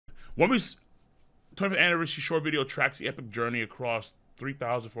One Piece 25th anniversary short video tracks the epic journey across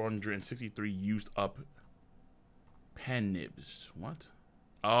 3,463 used up pen nibs. What?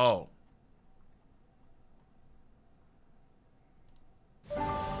 Oh.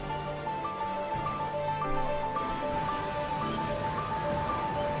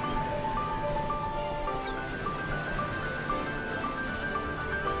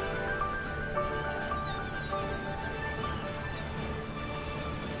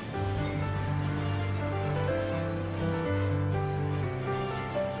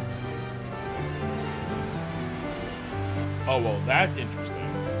 Oh, well, that's interesting.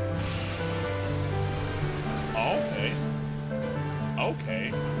 Okay.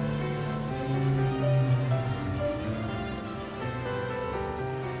 Okay.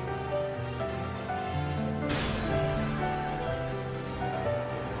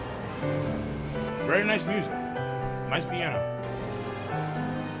 Very nice music. Nice piano.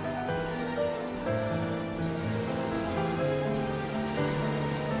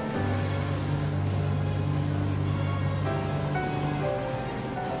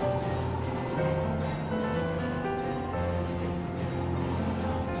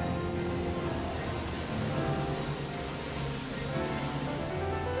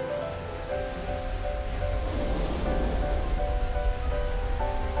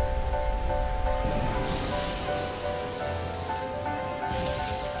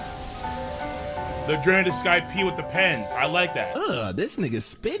 The Journey to Sky P with the pens. I like that. This nigga's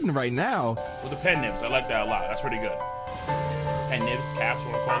spitting right now. With the pen nibs. I like that a lot. That's pretty good. Pen nibs, caps,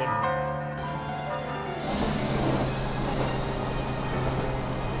 what I call them.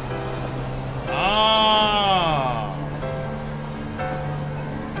 Ah.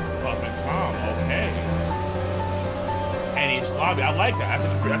 Puffin Tom. Okay. And he's lobby. I like that.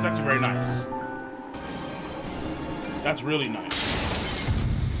 That's actually very nice. That's really nice.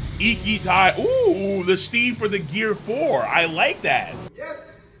 Iki Tai. Ooh, the Steam for the Gear 4. I like that. Yes,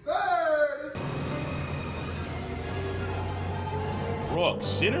 sir. Rook,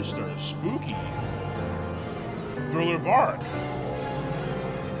 Sinister, Spooky. Thriller Bark.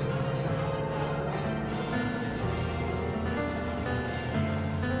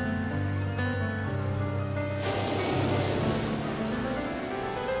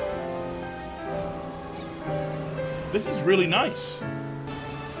 This is really nice.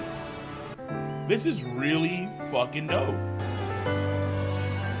 This is really fucking dope.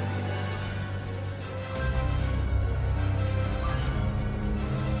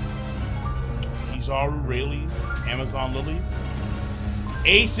 Kizaru, Rayleigh, Amazon Lily.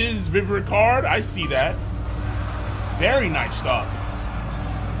 Aces, Vivid Card, I see that. Very nice stuff.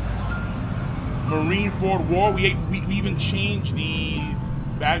 Marine Ford War, we even changed the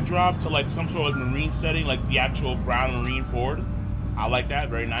backdrop to like some sort of marine setting, like the actual ground Marine Ford. I like that,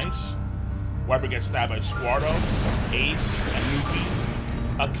 very nice. Wiper gets stabbed by Squardo, Ace, and Luffy.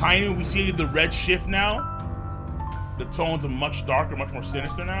 Akainu, we see the red shift now. The tones are much darker, much more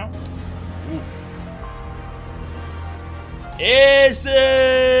sinister now. Oof. Ace! In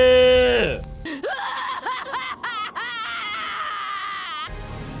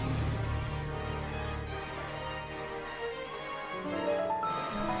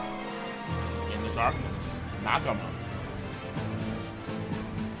the darkness, Nakama.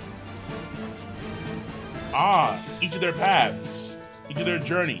 Each of their paths, each of their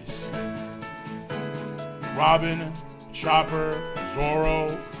journeys. Robin, Chopper,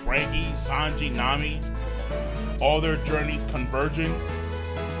 Zoro, Frankie, Sanji, Nami, all their journeys converging,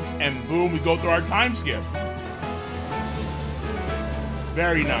 and boom, we go through our time skip.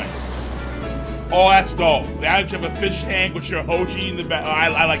 Very nice. Oh, that's dope. They actually have a fish tank with your Hoshi in the back.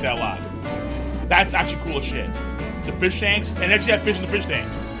 I like that a lot. That's actually cool as shit. The fish tanks, and they actually have fish in the fish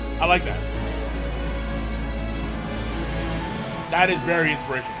tanks. I like that. That is very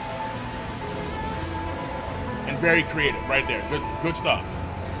inspirational. And very creative right there. Good stuff.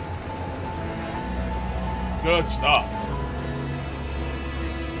 Good stuff.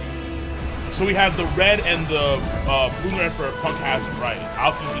 So we have the red and the blue red for Punk Hazard, right?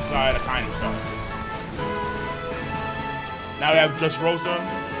 Alchemy side, a kind of stuff. Now we have Just Rosa,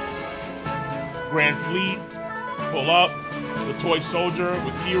 Grand Fleet, Pull Up, the Toy Soldier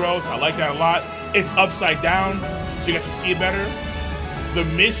with Heroes. I like that a lot. It's upside down, so you get to see it better. The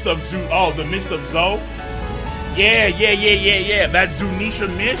Mist of Zoo. Oh, the Mist of Zoe. Yeah. That Zunisha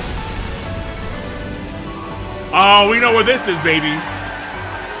Mist. Oh, we know what this is, baby.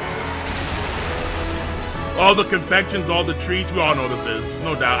 All the confections, all the treats. We all know what this is,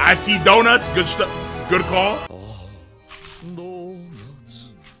 no doubt. I see donuts. Good stuff. Good call.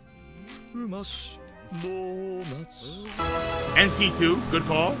 NT2. Good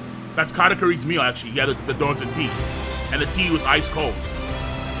call. That's Katakuri's meal, actually. He had the donuts and tea. And the tea was ice cold.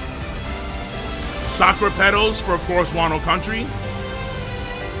 Sakura petals for, of course, Wano Country.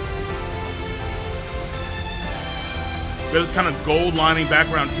 There's this kind of gold lining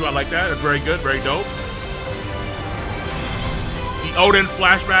background, too. I like that. It's very good. Very dope. The Oden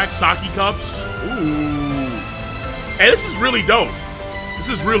flashback Sake cups. Ooh. Hey, this is really dope. This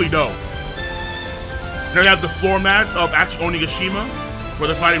is really dope. Now we have the floor mats of actually Onigashima, where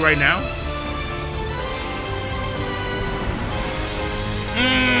they're fighting right now.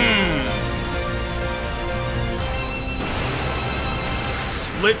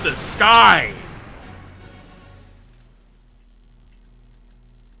 Split the sky.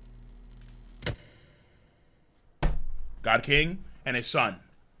 God King and his son,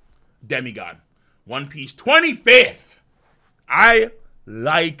 Demigod. One Piece 25th. I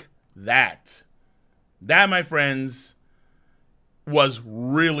like that. That, my friends, was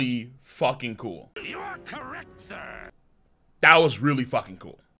really fucking cool. You're correct, sir. That was really fucking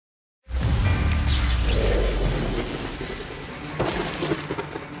cool.